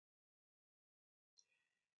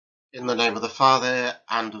In the name of the Father,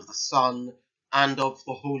 and of the Son, and of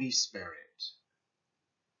the Holy Spirit.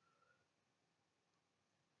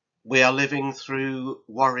 We are living through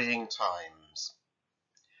worrying times,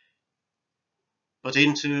 but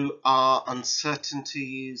into our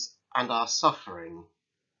uncertainties and our suffering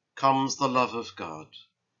comes the love of God.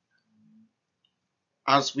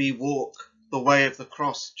 As we walk the way of the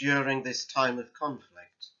cross during this time of conflict,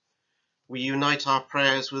 we unite our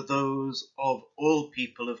prayers with those of all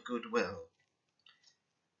people of goodwill.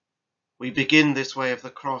 We begin this way of the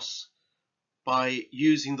cross by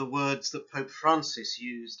using the words that Pope Francis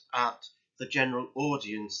used at the general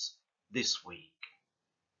audience this week.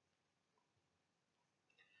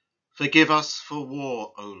 Forgive us for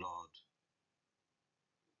war, O Lord.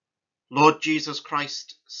 Lord Jesus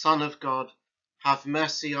Christ, Son of God, have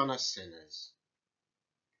mercy on us sinners.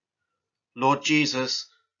 Lord Jesus,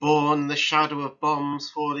 born in the shadow of bombs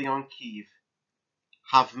falling on Kiev,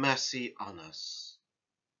 have mercy on us.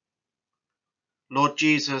 Lord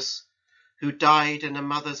Jesus, who died in a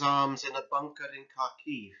mother's arms in a bunker in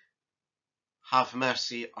Kharkiv, have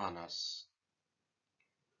mercy on us.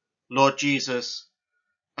 Lord Jesus,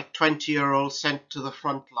 a 20-year-old sent to the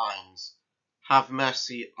front lines, have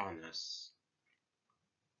mercy on us.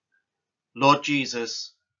 Lord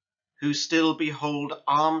Jesus, who still behold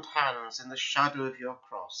armed hands in the shadow of your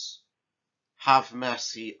cross, have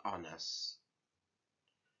mercy on us.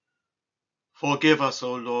 Forgive us,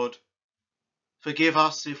 O Lord. Forgive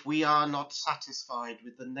us if we are not satisfied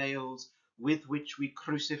with the nails with which we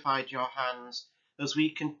crucified your hands, as we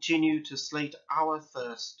continue to slate our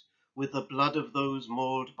thirst with the blood of those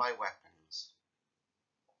mauled by weapons.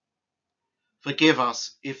 Forgive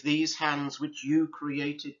us if these hands which you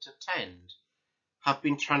created to tend have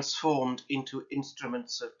been transformed into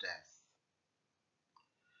instruments of death.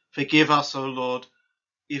 Forgive us, O Lord,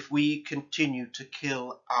 if we continue to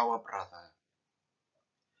kill our brother.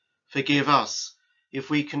 Forgive us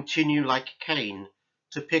if we continue like Cain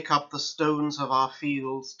to pick up the stones of our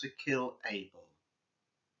fields to kill Abel.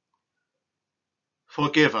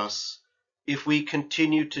 Forgive us if we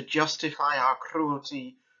continue to justify our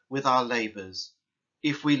cruelty with our labours,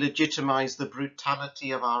 if we legitimize the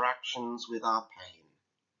brutality of our actions with our pain.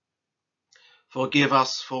 Forgive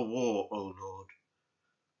us for war, O Lord.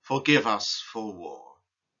 Forgive us for war.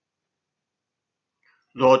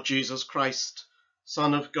 Lord Jesus Christ,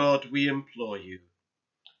 Son of God, we implore you,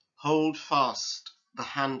 hold fast the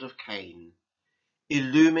hand of Cain,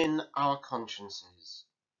 illumine our consciences.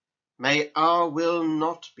 May our will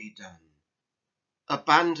not be done.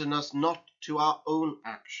 Abandon us not to our own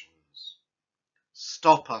actions.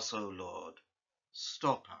 Stop us, O Lord,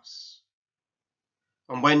 stop us.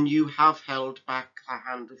 And when you have held back the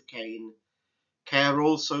hand of Cain, care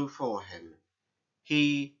also for him.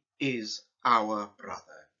 He is our brother.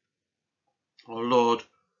 O Lord,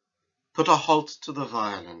 put a halt to the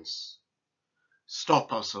violence.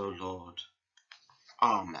 Stop us, O Lord.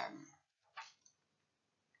 Amen.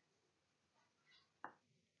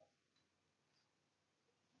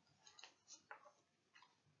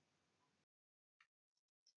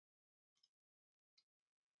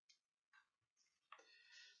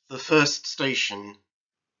 The first station.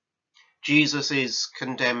 Jesus is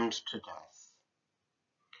condemned to death.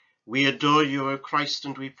 We adore you, O Christ,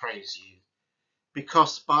 and we praise you,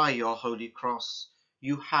 because by your holy cross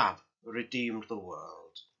you have redeemed the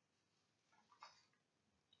world.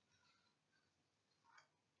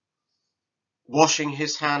 Washing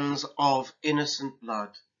his hands of innocent blood,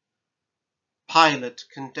 Pilate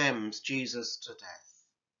condemns Jesus to death.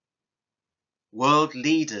 World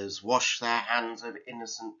leaders wash their hands of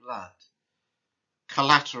innocent blood.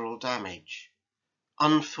 Collateral damage,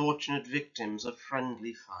 unfortunate victims of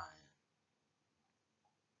friendly fire.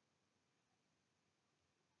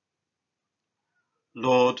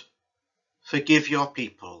 Lord, forgive your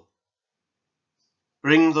people.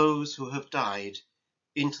 Bring those who have died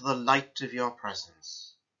into the light of your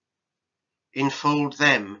presence. Enfold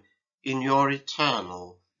them in your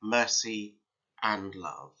eternal mercy and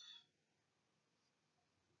love.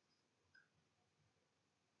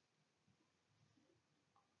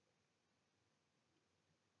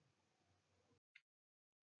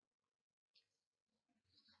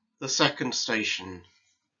 The second station.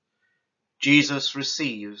 Jesus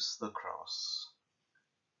receives the cross.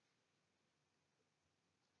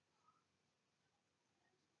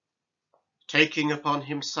 Taking upon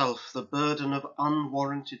himself the burden of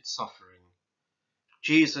unwarranted suffering,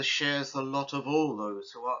 Jesus shares the lot of all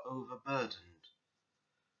those who are overburdened.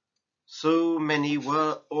 So many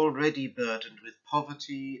were already burdened with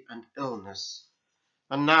poverty and illness,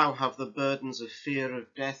 and now have the burdens of fear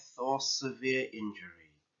of death or severe injury.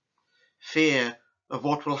 fear of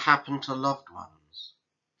what will happen to loved ones,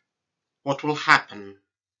 what will happen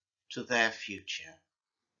to their future.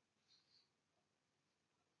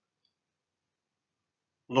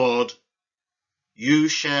 Lord, you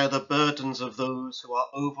share the burdens of those who are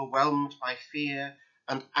overwhelmed by fear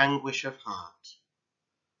and anguish of heart.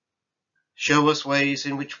 Show us ways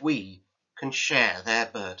in which we can share their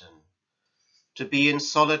burden, to be in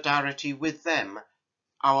solidarity with them,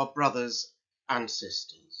 our brothers and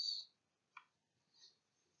sisters.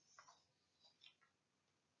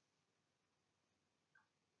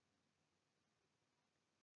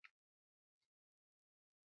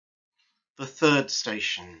 The third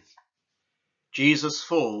station. Jesus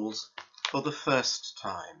falls for the first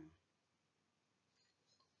time.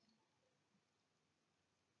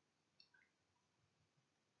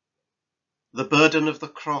 The burden of the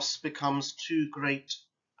cross becomes too great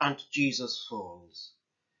and Jesus falls.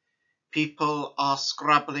 People are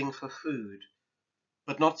scrabbling for food,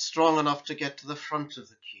 but not strong enough to get to the front of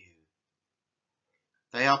the queue.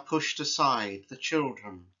 They are pushed aside, the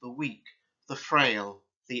children, the weak, the frail,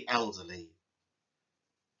 the elderly.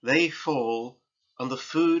 They fall, and the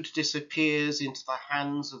food disappears into the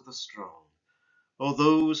hands of the strong, or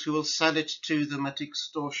those who will sell it to them at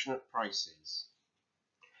extortionate prices.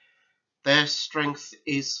 Their strength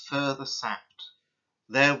is further sapped,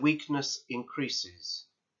 their weakness increases.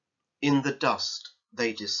 In the dust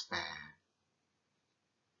they despair.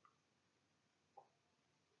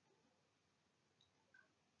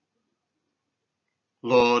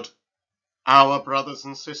 Lord, our brothers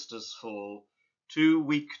and sisters fall, too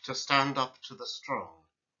weak to stand up to the strong.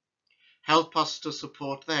 Help us to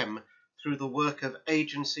support them through the work of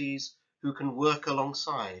agencies who can work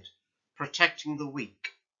alongside, protecting the weak,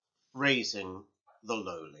 raising the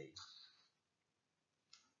lowly.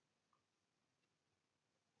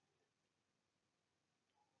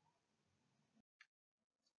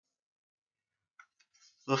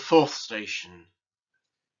 The fourth station.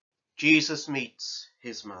 Jesus meets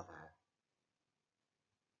his mother.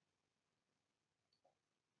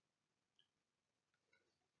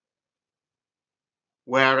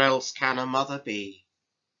 Where else can a mother be?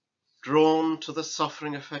 Drawn to the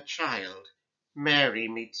suffering of her child, Mary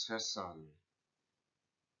meets her son.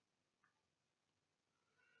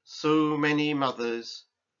 So many mothers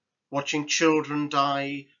watching children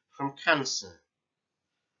die from cancer,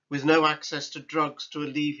 with no access to drugs to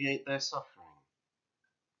alleviate their suffering.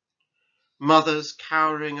 Mothers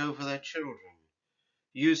cowering over their children,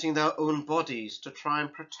 using their own bodies to try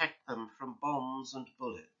and protect them from bombs and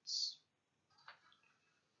bullets.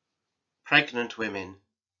 Pregnant women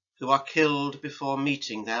who are killed before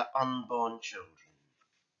meeting their unborn children.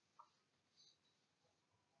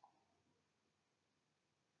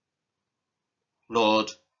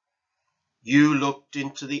 Lord, you looked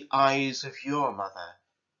into the eyes of your mother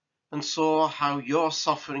and saw how your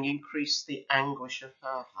suffering increased the anguish of her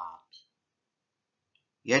heart.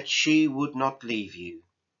 Yet she would not leave you.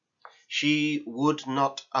 She would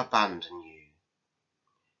not abandon you.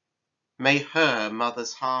 May her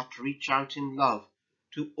mother's heart reach out in love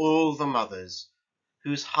to all the mothers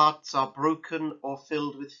whose hearts are broken or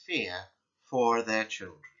filled with fear for their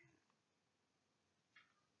children.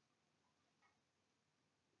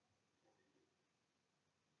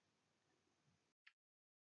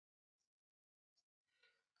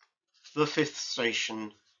 The fifth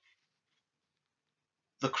station.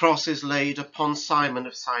 The cross is laid upon Simon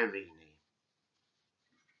of Cyrene.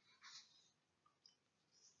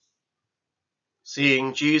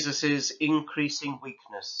 Seeing Jesus' increasing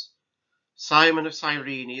weakness, Simon of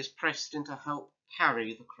Cyrene is pressed in to help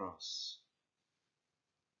carry the cross.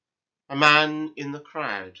 A man in the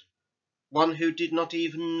crowd, one who did not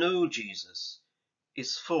even know Jesus,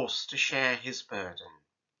 is forced to share his burden.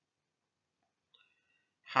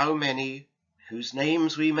 How many, whose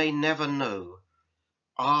names we may never know,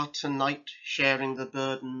 are tonight sharing the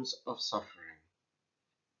burdens of suffering?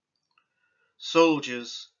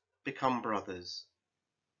 Soldiers become brothers,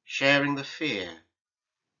 sharing the fear,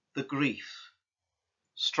 the grief,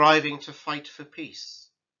 striving to fight for peace,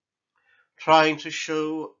 trying to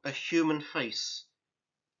show a human face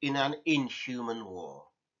in an inhuman war.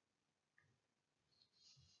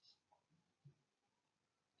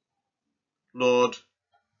 Lord,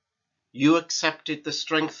 you accepted the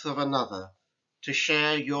strength of another to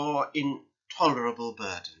share your intolerable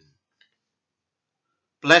burden.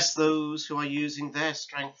 Bless those who are using their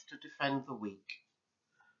strength to defend the weak,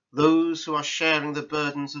 those who are sharing the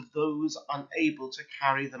burdens of those unable to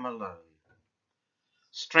carry them alone.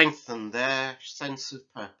 Strengthen their sense of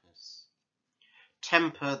purpose.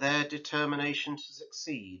 Temper their determination to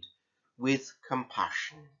succeed with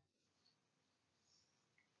compassion.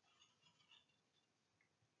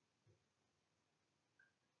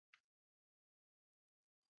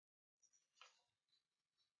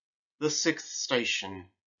 The sixth station.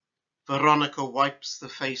 Veronica wipes the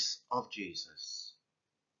face of Jesus.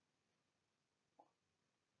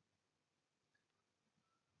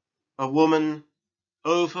 A woman,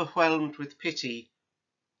 overwhelmed with pity,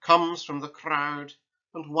 comes from the crowd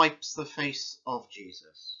and wipes the face of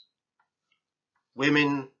Jesus.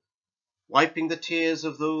 Women, wiping the tears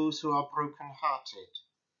of those who are broken-hearted,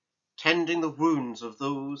 tending the wounds of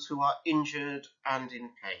those who are injured and in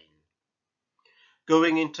pain,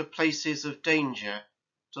 going into places of danger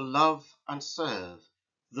to love and serve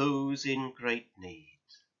those in great need.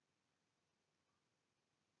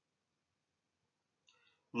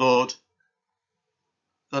 Lord,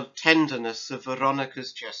 the tenderness of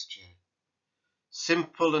Veronica's gesture,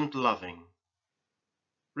 simple and loving,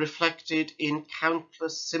 reflected in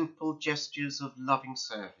countless simple gestures of loving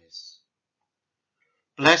service.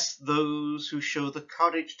 Bless those who show the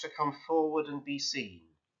courage to come forward and be seen.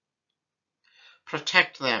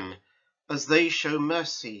 Protect them as they show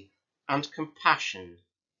mercy and compassion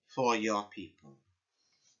for your people.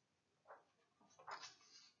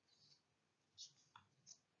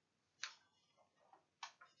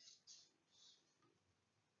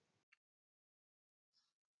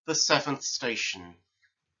 The seventh station.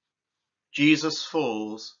 Jesus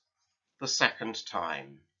falls the second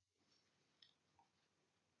time.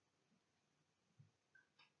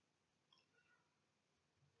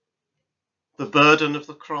 The burden of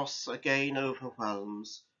the cross again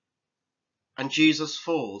overwhelms, and Jesus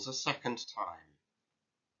falls a second time.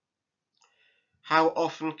 How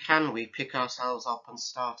often can we pick ourselves up and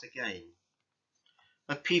start again?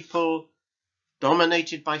 A people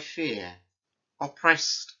dominated by fear,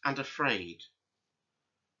 oppressed and afraid,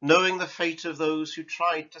 knowing the fate of those who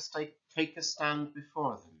tried to take a stand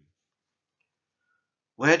before them.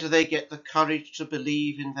 Where do they get the courage to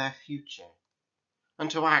believe in their future and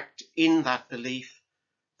to act in that belief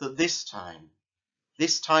that this time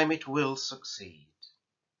it will succeed?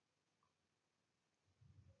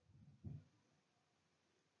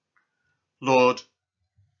 Lord,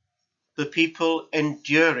 the people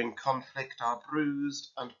enduring conflict are bruised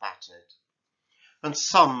and battered, and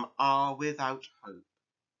some are without hope.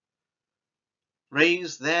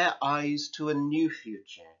 Raise their eyes to a new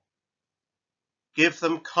future. Give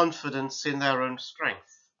them confidence in their own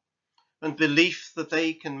strength and belief that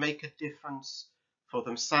they can make a difference for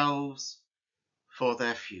themselves, for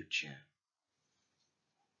their future.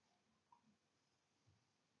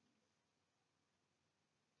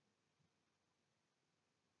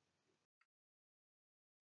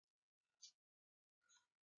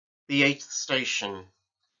 The eighth station.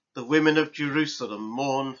 The women of Jerusalem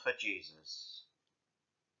mourn for Jesus.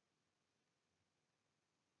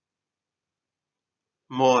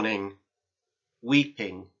 Mourning,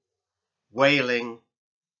 weeping, wailing,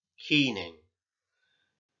 keening.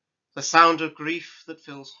 The sound of grief that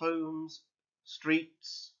fills homes,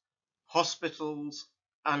 streets, hospitals,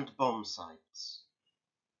 and bomb sites.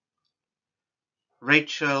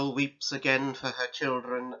 Rachel weeps again for her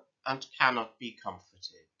children and cannot be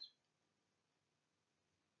comforted.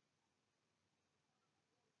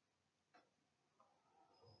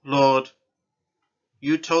 Lord,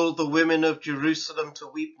 you told the women of Jerusalem to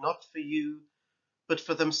weep not for you, but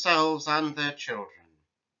for themselves and their children.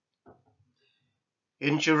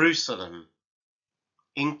 In Jerusalem,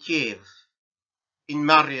 in Kiev, in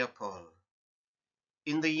Mariupol,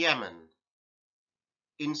 in the Yemen,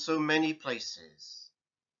 in so many places.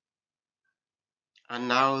 And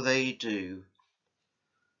now they do.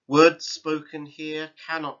 Words spoken here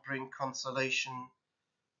cannot bring consolation,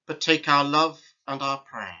 but take our love and our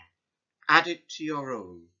prayer, add it to your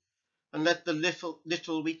own, and let the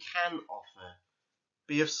little we can offer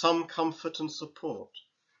be of some comfort and support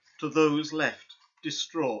to those left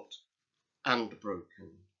distraught and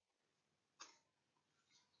broken.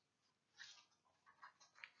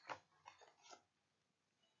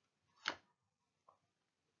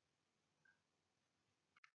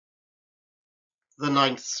 The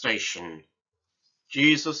ninth station.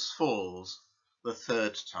 Jesus falls the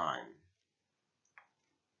third time.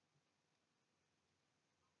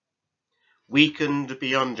 Weakened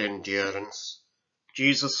beyond endurance,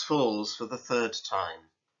 Jesus falls for the third time.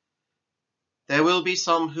 There will be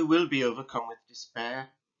some who will be overcome with despair,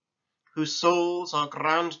 whose souls are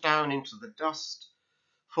ground down into the dust,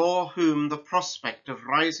 for whom the prospect of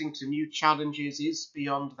rising to new challenges is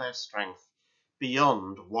beyond their strength,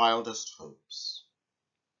 beyond wildest hopes.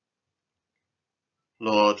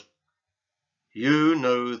 Lord, you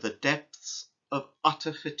know the depths of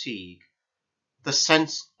utter fatigue, the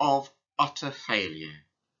sense of utter failure.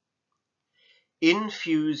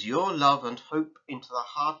 infuse your love and hope into the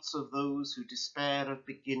hearts of those who despair of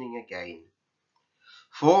beginning again,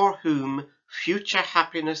 for whom future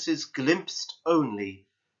happiness is glimpsed only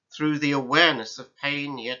through the awareness of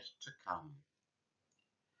pain yet to come.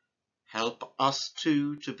 Help us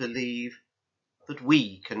too to believe that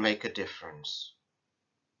we can make a difference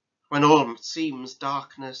when all seems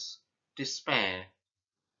darkness, despair,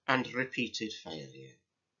 and repeated failure.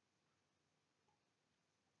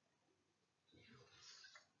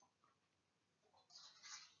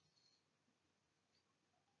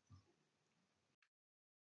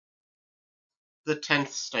 The 10th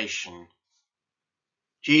station.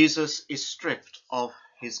 Jesus is stripped of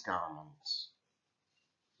his garments.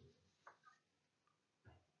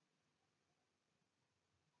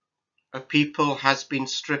 A people has been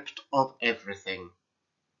stripped of everything,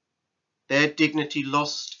 their dignity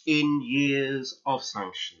lost in years of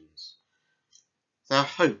sanctions, their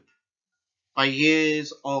hope by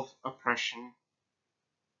years of oppression,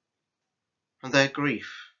 and their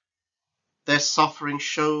grief, their suffering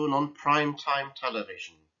shown on prime-time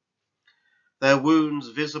television, their wounds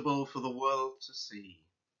visible for the world to see.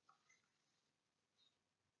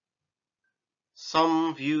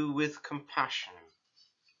 Some view with compassion,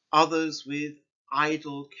 others with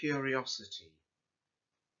idle curiosity,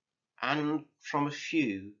 and from a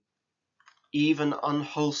few, even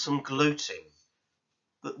unwholesome gloating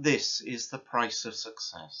that this is the price of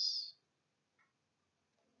success.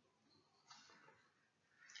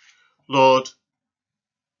 Lord,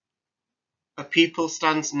 a people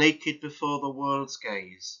stands naked before the world's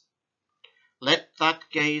gaze. Let that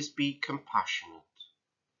gaze be compassionate.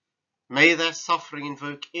 May their suffering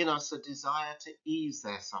invoke in us a desire to ease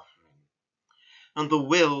their suffering, and the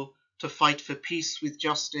will to fight for peace with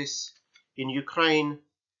justice in Ukraine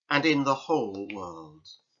and in the whole world.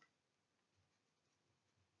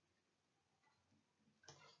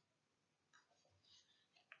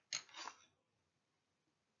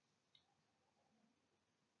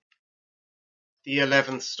 The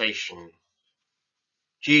 11th station.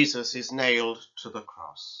 Jesus is nailed to the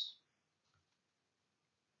cross.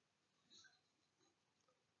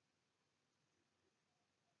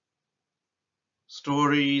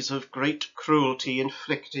 Stories of great cruelty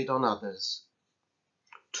inflicted on others,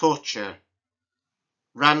 torture,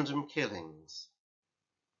 random killings,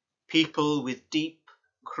 people with deep,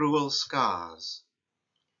 cruel scars,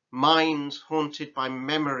 minds haunted by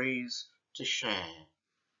memories to share,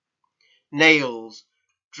 nails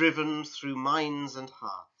driven through minds and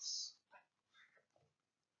hearts,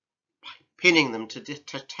 pinning them to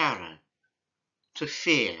terror, to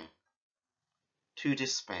fear, to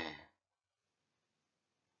despair.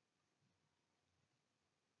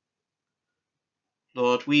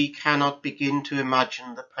 Lord, we cannot begin to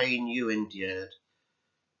imagine the pain you endured,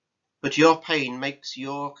 but your pain makes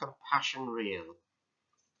your compassion real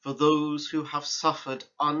for those who have suffered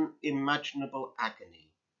unimaginable agony.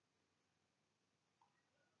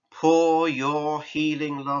 Pour your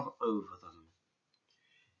healing love over them.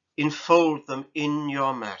 Enfold them in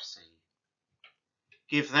your mercy.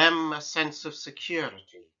 Give them a sense of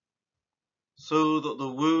security, so that the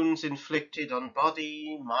wounds inflicted on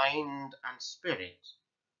body, mind, and spirit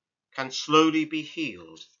can slowly be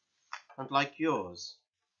healed, and like yours,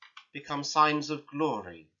 become signs of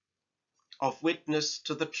glory, of witness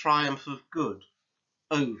to the triumph of good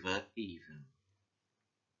over evil.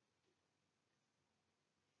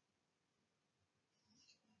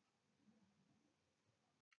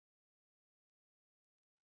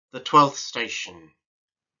 The 12th station.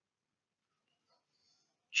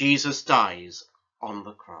 Jesus dies on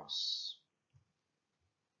the cross.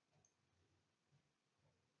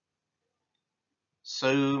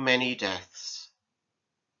 So many deaths,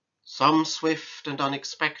 some swift and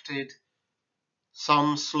unexpected,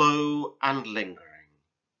 some slow and lingering.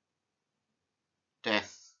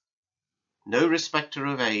 Death, no respecter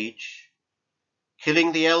of age,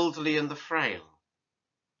 killing the elderly and the frail,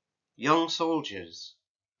 young soldiers,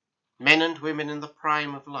 men and women in the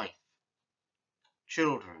prime of life,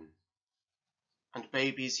 children, and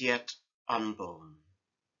babies yet unborn.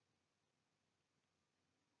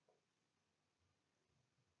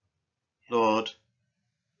 Lord,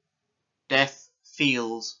 death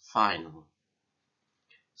feels final.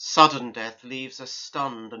 Sudden death leaves us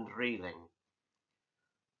stunned and reeling.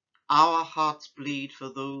 Our hearts bleed for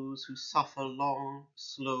those who suffer long,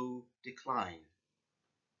 slow decline.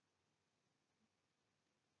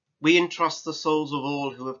 We entrust the souls of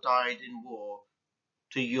all who have died in war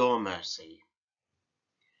to your mercy.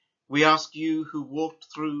 We ask you who walked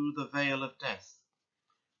through the veil of death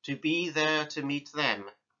to be there to meet them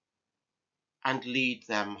and lead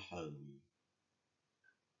them home.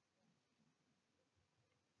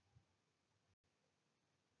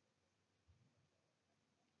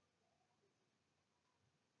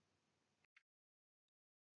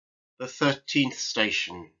 The 13th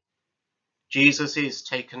station. Jesus is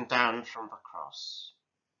taken down from the cross.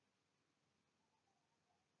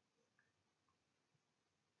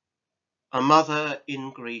 A mother in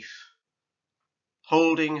grief,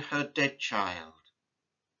 holding her dead child.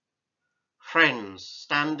 Friends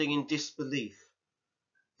standing in disbelief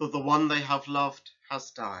that the one they have loved has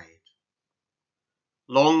died.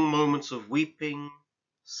 Long moments of weeping,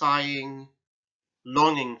 sighing,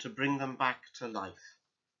 longing to bring them back to life,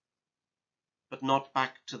 but not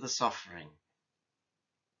back to the suffering.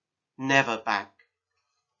 Never back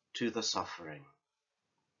to the suffering.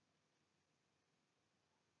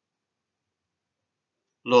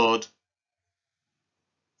 Lord,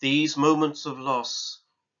 these moments of loss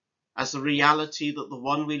as the reality that the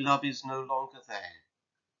one we love is no longer there.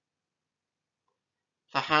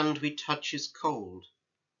 The hand we touch is cold,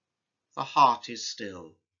 the heart is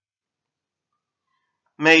still.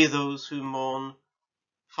 May those who mourn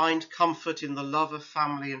find comfort in the love of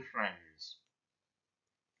family and friends.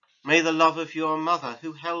 May the love of your mother,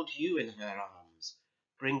 who held you in her arms,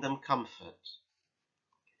 bring them comfort.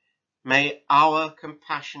 May our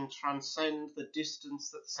compassion transcend the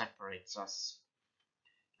distance that separates us,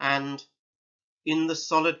 and, in the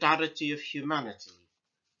solidarity of humanity,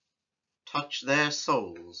 touch their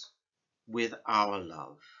souls with our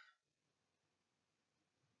love.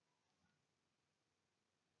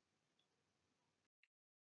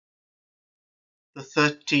 The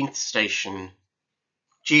 13th station.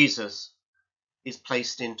 Jesus is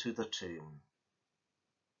placed into the tomb.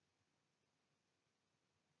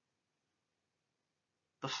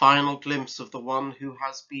 The final glimpse of the one who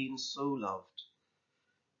has been so loved.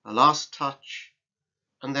 A last touch,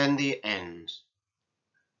 and then the end.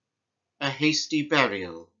 A hasty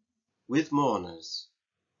burial with mourners.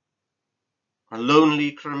 A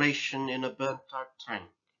lonely cremation in a burnt-out tank.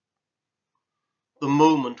 The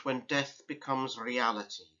moment when death becomes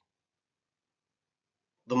reality.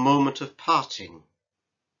 The moment of parting.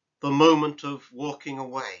 The moment of walking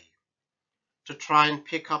away, to try and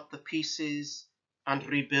pick up the pieces and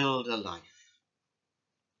rebuild a life.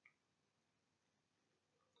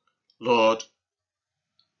 Lord,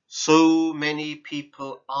 so many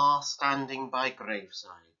people are standing by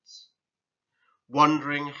gravesides,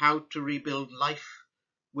 wondering how to rebuild life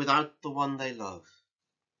without the one they love.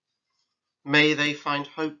 May they find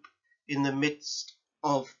hope in the midst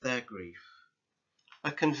of their grief,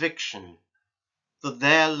 a conviction that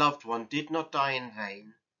their loved one did not die in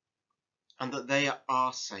vain, and that they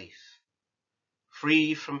are safe,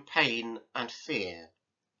 free from pain and fear,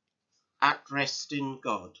 at rest in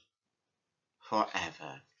God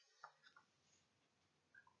forever.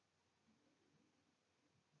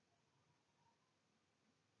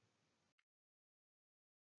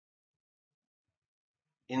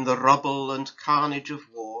 In the rubble and carnage of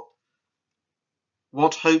war,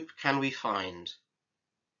 what hope can we find?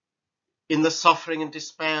 In the suffering and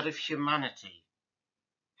despair of humanity,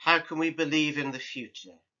 how can we believe in the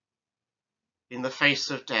future? In the face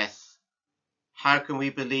of death, how can we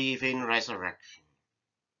believe in resurrection?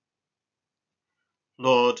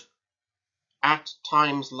 Lord, at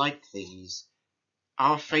times like these,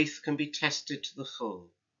 our faith can be tested to the full.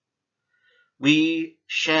 We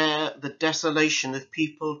share the desolation of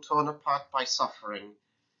people torn apart by suffering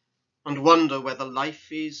and wonder whether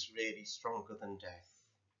life is really stronger than death.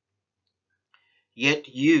 Yet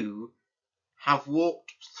you have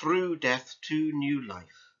walked through death to new life.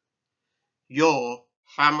 Your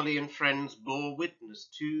family and friends bore witness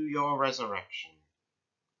to your resurrection.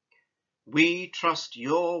 We trust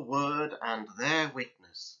your word and their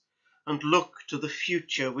witness, and look to the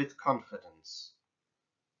future with confidence,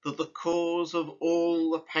 that the cause of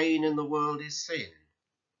all the pain in the world is sin.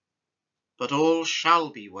 But all shall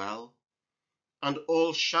be well, and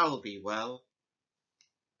all shall be well,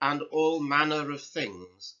 and all manner of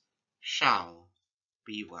things shall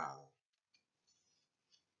be well.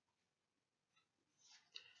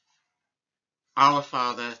 Our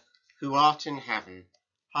Father, who art in heaven,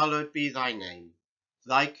 hallowed be thy name.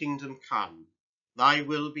 Thy kingdom come, thy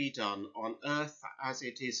will be done on earth as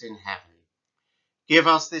it is in heaven. Give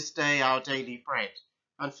us this day our daily bread,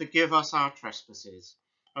 and forgive us our trespasses,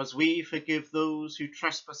 as we forgive those who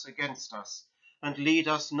trespass against us. And lead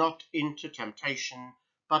us not into temptation,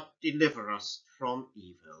 but deliver us from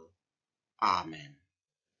evil. Amen.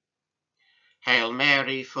 Hail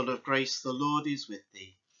Mary, full of grace, the Lord is with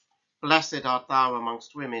thee. Blessed art thou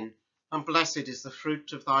amongst women, and blessed is the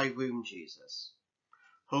fruit of thy womb, Jesus.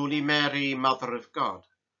 Holy Mary, Mother of God,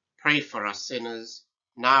 pray for us sinners,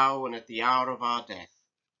 now and at the hour of our death.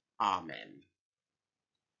 Amen.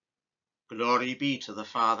 Glory be to the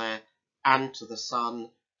Father, and to the Son,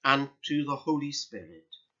 and to the Holy Spirit,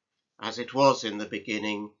 as it was in the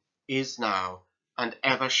beginning, is now, and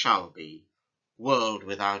ever shall be, world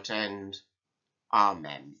without end.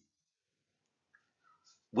 Amen.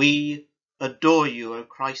 We adore you, O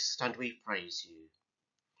Christ, and we praise you,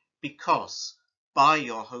 because by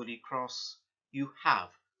your holy cross you have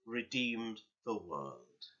redeemed the world.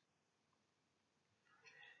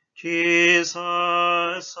 Jesus,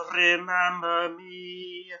 remember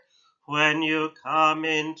me when you come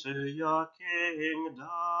into your kingdom.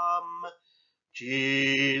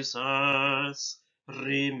 Jesus,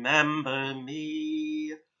 remember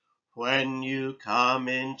me when you come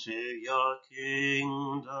into your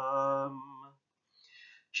kingdom.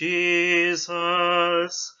 Jesus,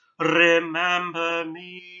 remember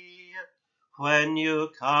me when you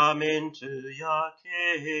come into your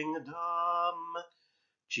kingdom.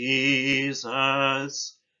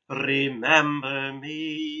 Jesus, remember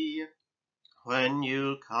me when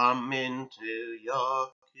you come into your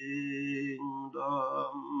kingdom.